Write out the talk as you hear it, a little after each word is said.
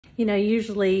You know,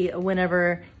 usually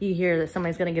whenever you hear that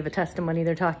somebody's going to give a testimony,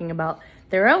 they're talking about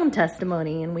their own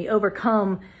testimony, and we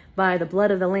overcome by the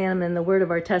blood of the Lamb and the word of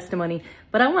our testimony.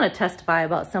 But I want to testify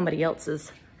about somebody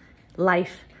else's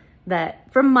life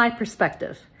that, from my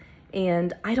perspective,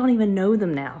 and I don't even know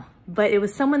them now, but it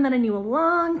was someone that I knew a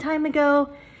long time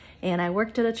ago, and I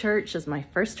worked at a church. It was my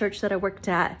first church that I worked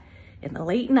at in the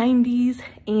late 90s,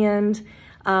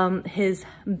 and his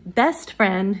best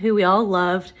friend, who we all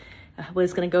loved,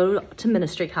 was going to go to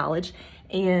ministry college,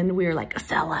 and we were like, a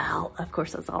sellout. Of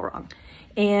course, that's all wrong.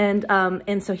 And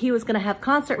so he was going to have a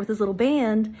concert with his little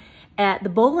band at the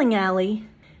bowling alley.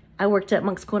 I worked at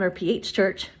Moncks Corner PH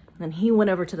Church, and he went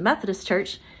over to the Methodist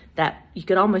church that you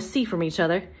could almost see from each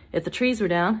other if the trees were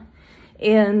down.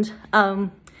 And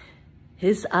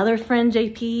his other friend,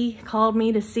 JP, called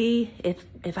me to see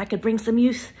if I could bring some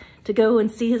youth to go and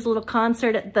see his little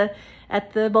concert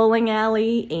at the bowling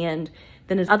alley. And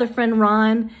then his other friend,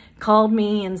 Ron, called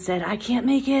me and said, I can't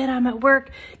make it, I'm at work.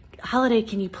 Holiday,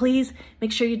 can you please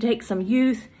make sure you take some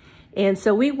youth? And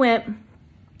so we went,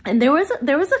 and there was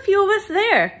a few of us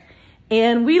there.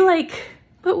 And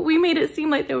but we made it seem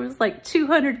like there was like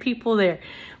 200 people there.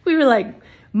 We were like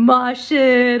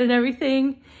moshing and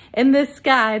everything. And this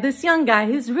young guy,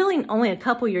 who's really only a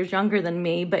couple years younger than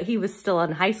me, but he was still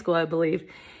in high school, I believe.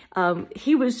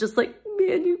 He was just like,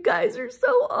 man, you guys are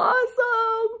so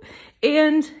awesome.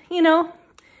 And, you know,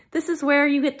 this is where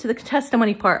you get to the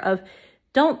testimony part of,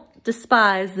 don't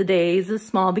despise the days of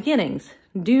small beginnings.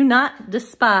 Do not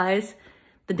despise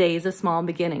the days of small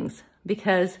beginnings,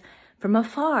 because from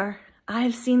afar,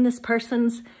 I've seen this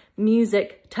person's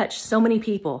music touch so many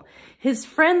people. His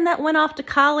friend that went off to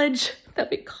college, that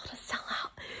we called a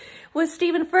sellout, was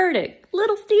Furtick,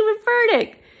 little Stephen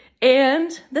Furtick.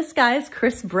 And this guy is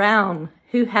Chris Brown,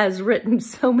 who has written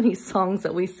so many songs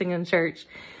that we sing in church.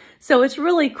 So it's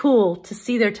really cool to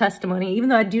see their testimony. Even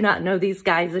though I do not know these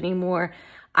guys anymore,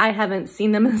 I haven't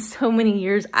seen them in so many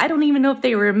years. I don't even know if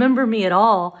they remember me at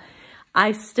all.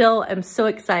 I still am so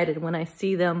excited when I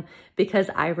see them, because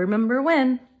I remember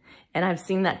when, and I've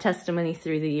seen that testimony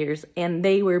through the years, and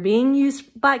they were being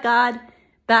used by God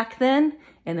back then,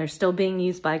 and they're still being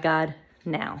used by God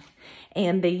now.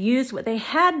 And they used what they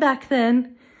had back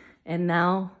then, and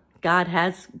now God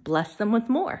has blessed them with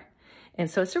more. And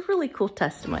so it's a really cool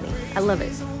testimony. I love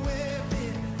it.